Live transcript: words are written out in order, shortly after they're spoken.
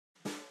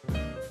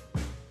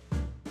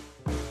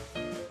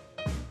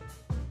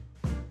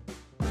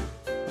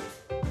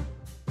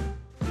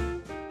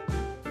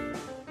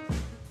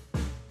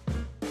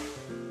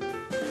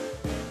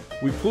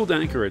We pulled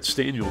anchor at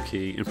Staniel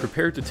Cay and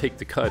prepared to take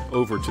the cut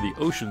over to the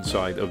ocean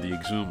side of the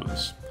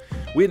Exumas.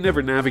 We had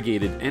never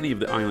navigated any of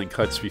the island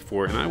cuts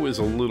before, and I was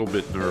a little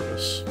bit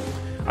nervous.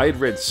 I had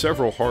read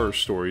several horror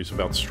stories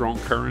about strong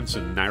currents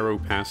and narrow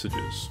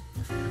passages.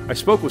 I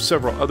spoke with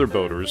several other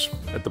boaters,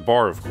 at the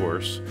bar of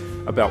course,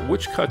 about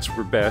which cuts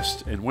were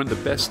best and when the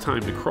best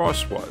time to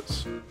cross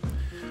was.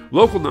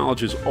 Local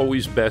knowledge is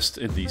always best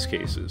in these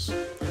cases.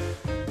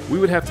 We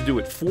would have to do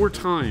it 4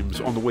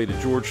 times on the way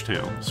to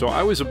Georgetown, so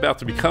I was about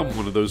to become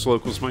one of those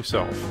locals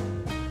myself.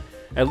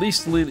 At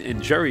least Lynn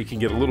and Jerry can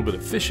get a little bit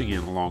of fishing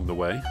in along the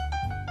way.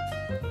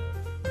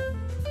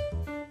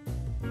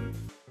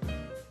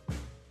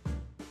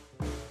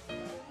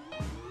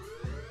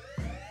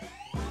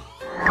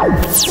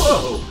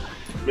 Whoa!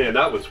 Man,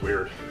 that was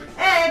weird.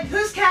 Ed,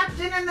 who's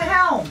captain in the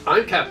helm?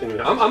 I'm captain.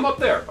 I'm up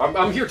there.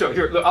 I'm here to.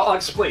 Here, I'll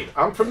explain.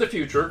 I'm from the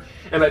future,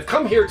 and I've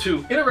come here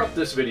to interrupt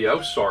this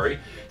video, sorry,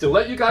 to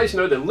let you guys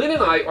know that Lynn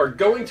and I are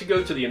going to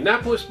go to the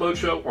Annapolis Boat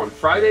Show on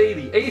Friday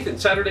the 8th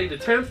and Saturday the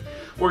 10th.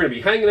 We're going to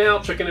be hanging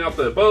out, checking out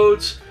the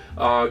boats,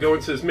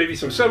 going to maybe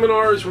some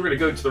seminars. We're going to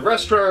go to the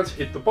restaurants,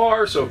 hit the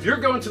bar. So if you're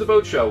going to the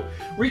boat show,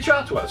 reach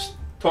out to us.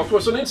 Talk to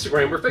us on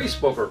Instagram or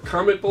Facebook, or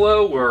comment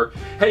below, or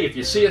hey, if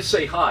you see us,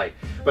 say hi.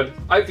 But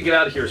I have to get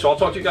out of here, so I'll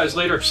talk to you guys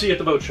later. See you at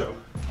the boat show.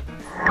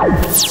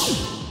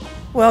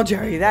 Well,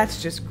 Jerry,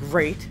 that's just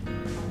great.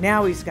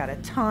 Now he's got a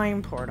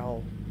time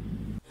portal.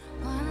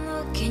 One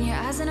look in your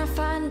eyes and I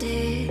find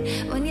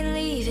it. When you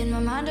leave in my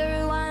mind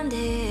I rewind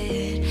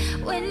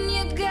it. When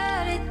you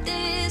got it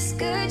this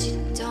good, you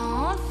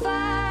don't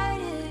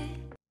fight it.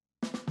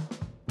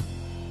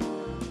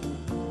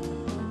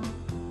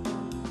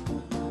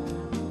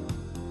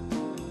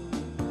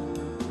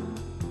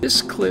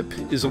 This clip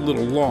is a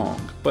little long,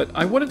 but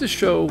I wanted to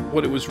show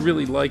what it was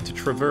really like to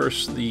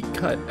traverse the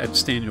cut at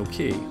Staniel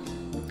Cay.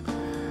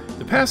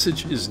 The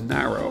passage is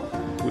narrow,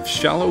 with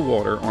shallow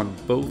water on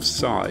both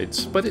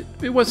sides, but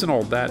it wasn't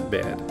all that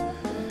bad.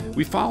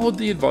 We followed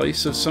the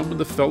advice of some of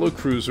the fellow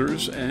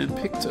cruisers and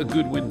picked a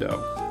good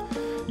window.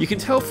 You can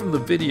tell from the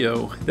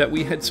video that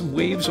we had some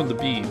waves on the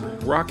beam,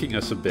 rocking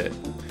us a bit,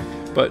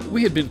 but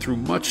we had been through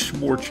much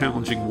more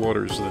challenging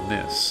waters than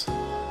this.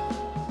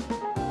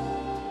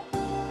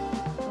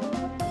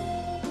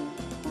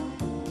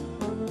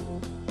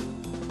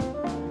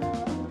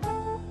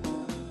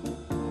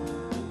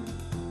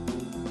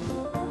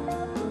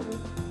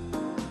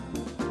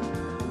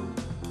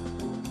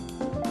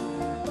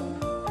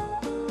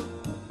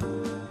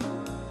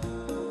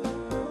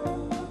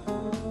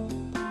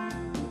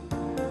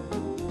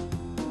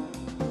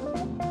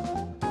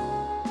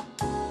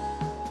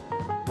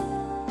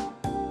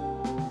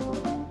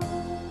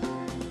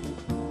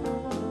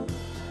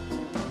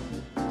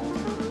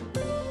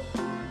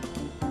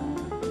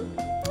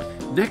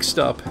 Next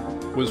up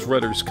was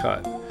Rudder's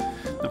Cut.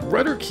 Now,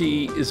 Rudder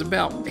Cay is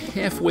about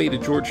halfway to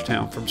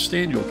Georgetown from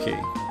Staniel Cay.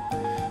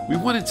 We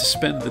wanted to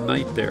spend the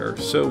night there,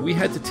 so we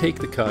had to take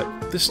the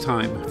cut, this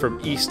time from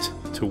east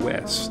to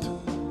west.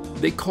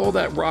 They call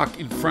that rock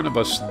in front of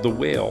us the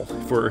Whale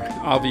for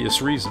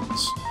obvious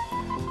reasons.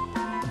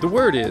 The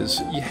word is,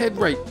 you head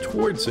right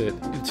towards it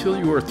until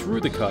you are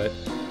through the cut,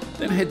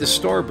 then head to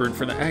starboard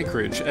for the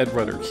anchorage at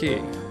Rudder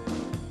Cay.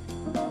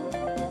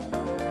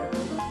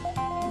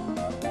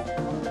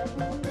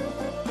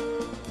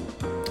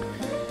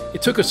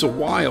 It took us a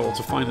while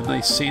to find a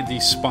nice sandy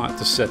spot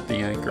to set the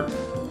anchor.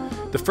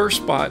 The first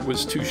spot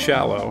was too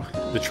shallow,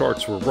 the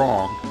charts were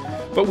wrong,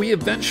 but we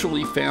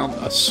eventually found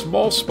a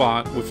small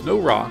spot with no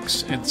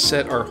rocks and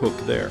set our hook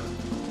there.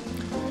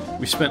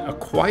 We spent a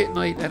quiet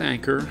night at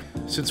anchor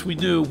since we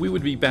knew we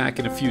would be back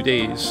in a few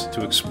days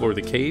to explore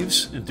the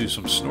caves and do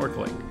some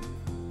snorkeling.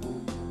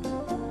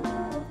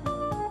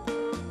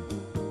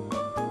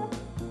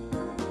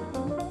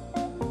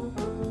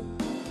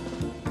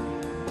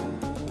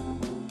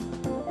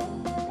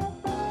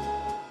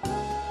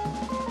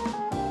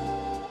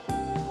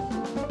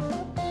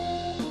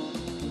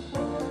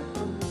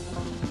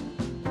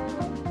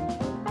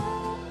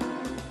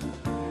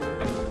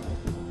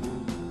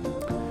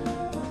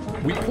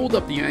 We pulled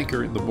up the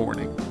anchor in the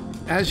morning.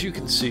 As you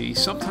can see,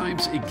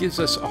 sometimes it gives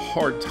us a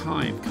hard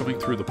time coming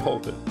through the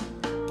pulpit.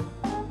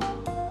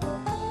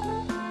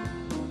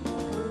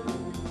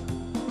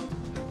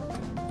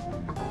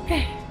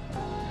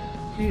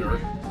 It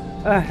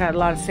had a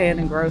lot of sand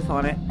and growth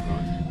on it,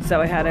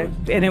 so it had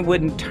and it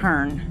wouldn't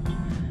turn.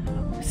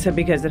 So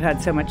because it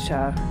had so much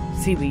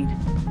seaweed.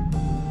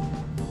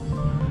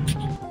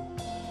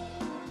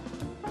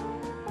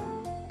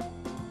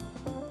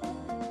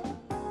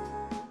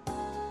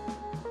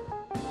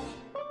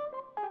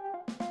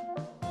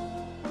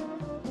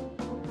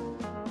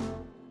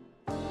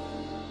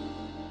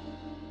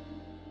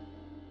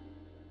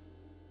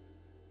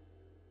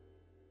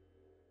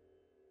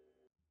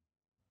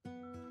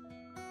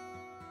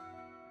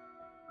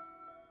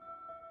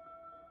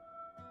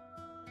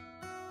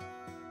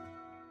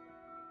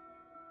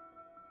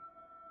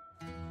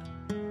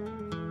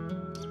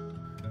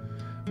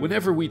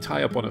 Whenever we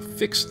tie up on a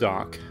fixed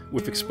dock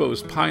with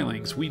exposed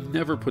pilings, we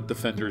never put the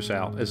fenders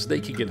out as they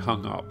can get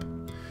hung up.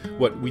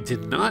 What we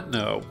did not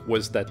know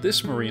was that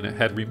this marina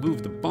had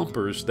removed the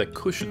bumpers that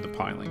cushioned the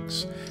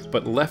pilings,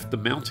 but left the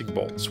mounting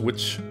bolts,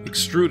 which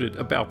extruded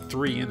about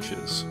 3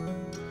 inches.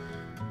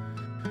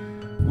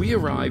 We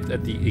arrived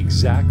at the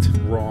exact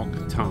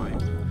wrong time.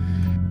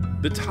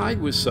 The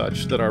tide was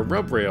such that our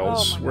rub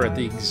rails were at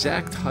the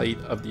exact height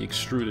of the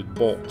extruded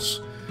bolts.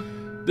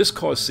 This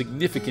caused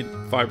significant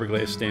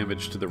fiberglass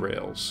damage to the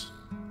rails.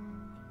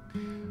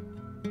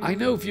 I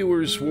know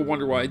viewers will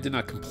wonder why I did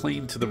not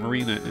complain to the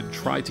marina and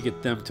try to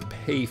get them to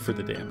pay for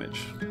the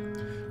damage.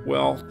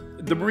 Well,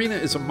 the marina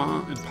is a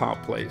mom and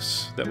pop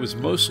place that was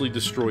mostly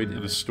destroyed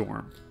in a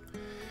storm.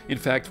 In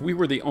fact, we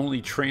were the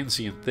only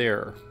transient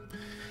there.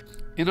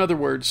 In other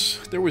words,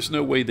 there was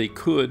no way they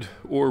could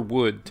or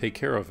would take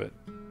care of it.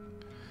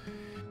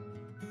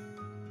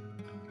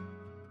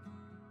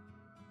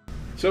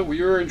 So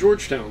we are in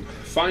Georgetown,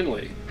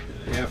 finally,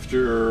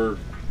 after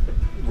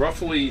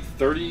roughly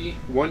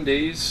 31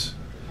 days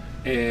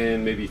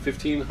and maybe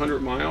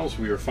 1,500 miles.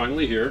 We are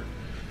finally here.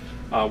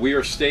 We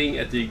are staying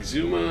at the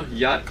Exumas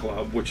Yacht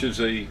Club, which is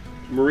a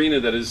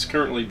marina that is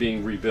currently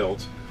being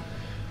rebuilt.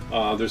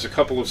 There's a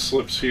couple of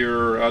slips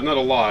here, not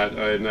a lot,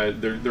 and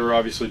they're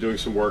obviously doing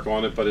some work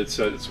on it, but it's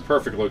a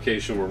perfect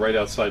location. We're right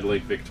outside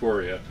Lake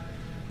Victoria.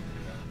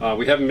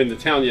 We haven't been to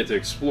town yet to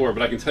explore,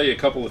 but I can tell you a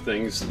couple of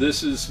things.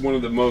 This is one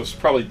of the most,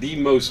 probably the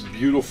most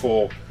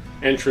beautiful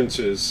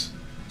entrances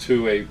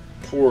to a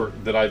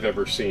port that I've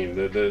ever seen.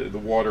 The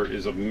water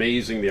is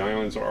amazing. The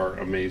islands are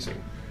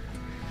amazing.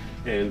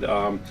 And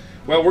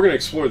well, we're going to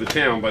explore the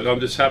town, but I'm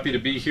just happy to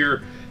be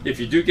here. If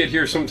you do get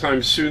here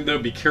sometime soon, though,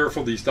 be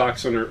careful. These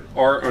docks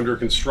are under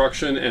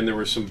construction, and there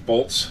were some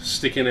bolts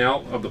sticking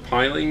out of the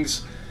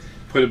pilings.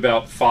 Put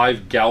about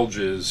 5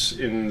 gouges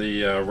in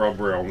the rub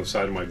rail on the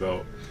side of my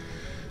boat.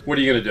 What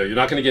are you going to do? You're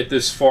not going to get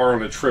this far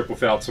on a trip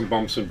without some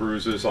bumps and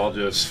bruises. I'll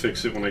just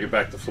fix it when I get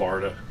back to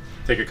Florida.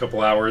 Take a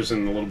couple hours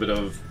and a little bit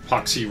of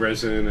epoxy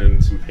resin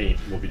and some paint.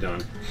 We'll be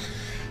done.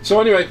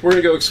 So anyway, we're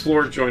going to go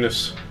explore. Join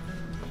us.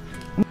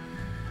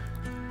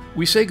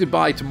 We say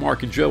goodbye to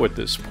Mark and Joe at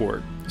this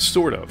port,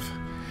 sort of.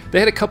 They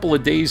had a couple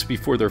of days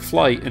before their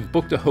flight and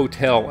booked a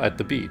hotel at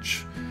the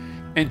beach.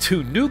 And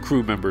 2 new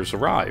crew members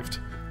arrived,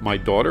 my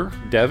daughter,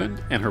 Devin,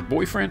 and her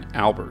boyfriend,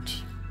 Albert.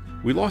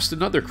 We lost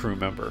another crew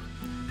member.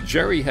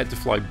 Jerry had to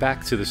fly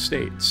back to the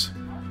States.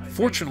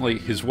 Fortunately,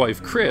 his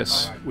wife,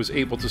 Chris, was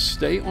able to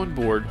stay on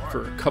board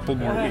for a couple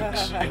more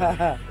weeks.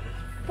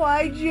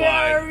 Bye,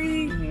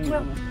 Jerry.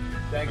 Bye.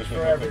 Thanks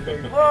for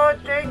everything. Oh,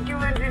 thank you,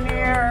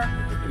 engineer.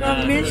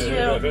 I miss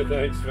you.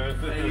 Thanks, man.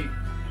 Hey,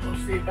 we'll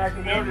see you back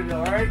in Lauderdale,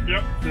 all right?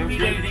 Yep. If you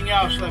need anything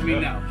else, let me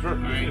know. Sure.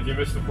 Right. If you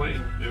missed the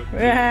plane.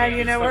 Yeah,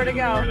 you know where to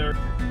go.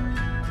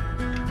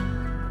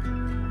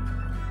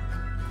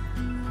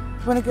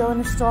 Want to go in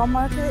the straw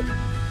market?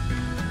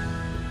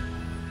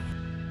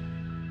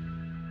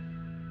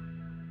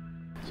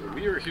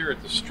 We are here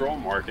at the straw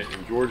market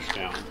in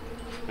Georgetown,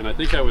 and I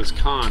think I was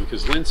conned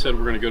because Lynn said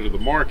we're going to go to the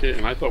market,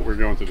 and I thought we were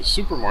going to the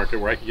supermarket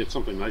where I could get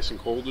something nice and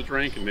cold to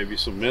drink and maybe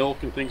some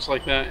milk and things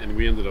like that, and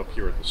we ended up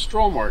here at the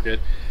straw market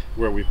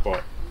where we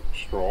bought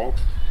straw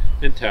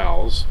and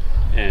towels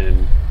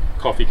and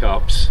coffee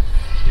cups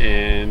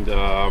and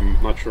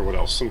not sure what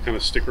else, some kind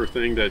of sticker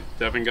thing that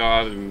Devin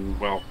got, and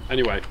well,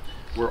 anyway,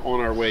 we're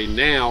on our way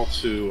now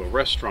to a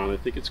restaurant. I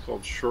think it's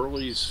called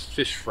Shirley's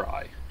Fish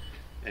Fry.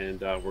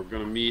 And we're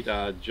going to meet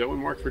Joe and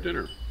Mark for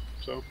dinner.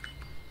 So,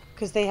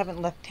 Because they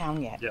haven't left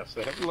town yet. yes,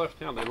 they haven't left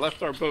town. They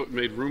left our boat and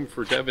made room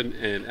for Devin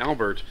and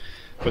Albert,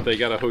 but they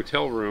got a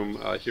hotel room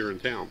here in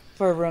town.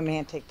 For a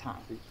romantic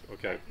time.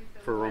 Okay,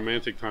 for a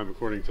romantic time,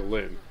 according to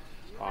Lynn.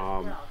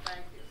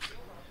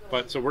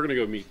 But so we're going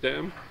to go meet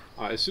them.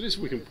 As soon as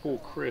we can pull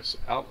Chris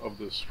out of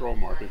the straw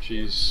market,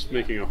 she's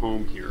making a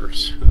home here.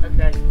 So.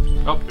 Okay.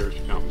 Oh, there she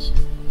comes.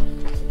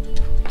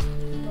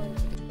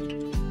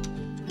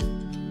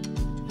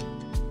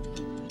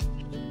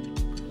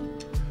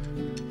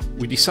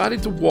 We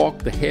decided to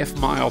walk the half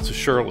mile to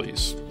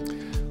Shirley's.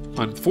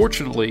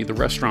 Unfortunately, the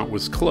restaurant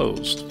was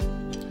closed.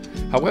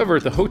 However,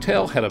 the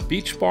hotel had a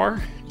beach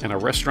bar and a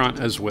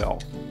restaurant as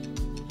well.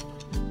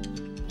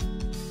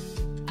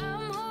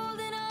 I'm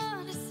holding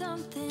on to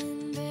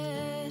something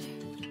better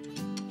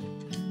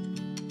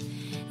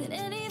than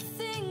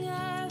anything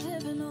I've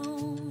ever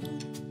known.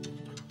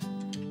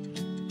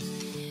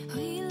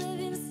 We live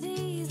in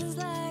seasons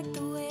like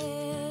the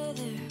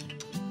weather,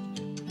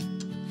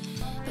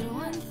 but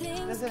one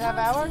thing Does it have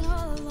hours?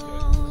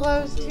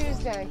 Closed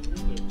Tuesday.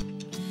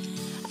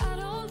 I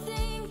don't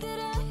think that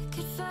I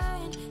could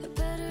find a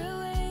better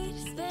way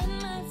to spend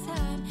my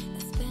time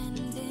than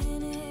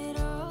spending it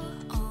all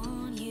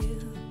on you.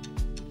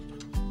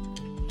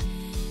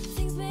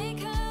 Things may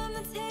come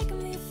and take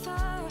me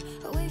far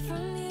away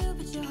from you,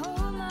 but you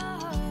hold my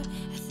heart.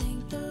 I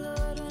thank the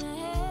Lord when I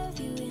have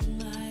you in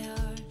my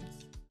arms.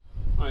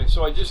 Alright,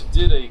 so I just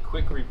did a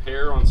quick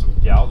repair on some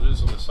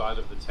gouges on the side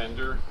of the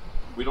tender.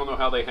 We don't know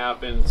how they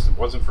happened. It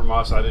wasn't from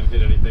us. I didn't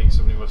hit anything.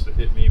 Somebody must have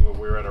hit me when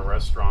we were at a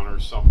restaurant or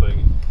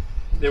something.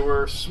 They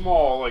were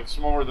small, like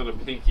smaller than a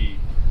pinky,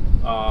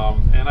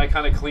 And I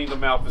kind of cleaned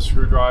them out with a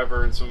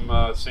screwdriver and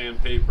some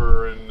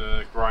sandpaper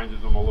and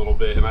grinded them a little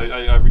bit. And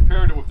I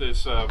repaired it with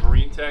this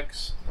Marine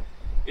Tex.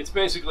 It's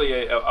basically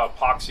a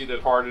epoxy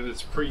that hardened.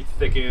 It's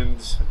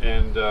pre-thickened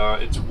and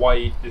it's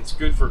white. It's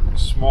good for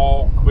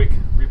small, quick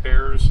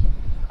repairs.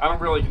 I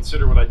don't really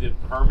consider what I did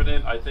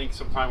permanent. I think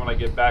sometime when I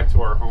get back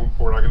to our home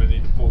port, I'm going to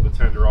need to pull the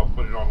tender off,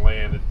 put it on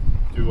land, and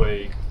do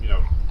a,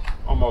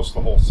 almost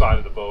the whole side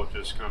of the boat,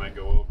 just kind of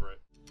go over.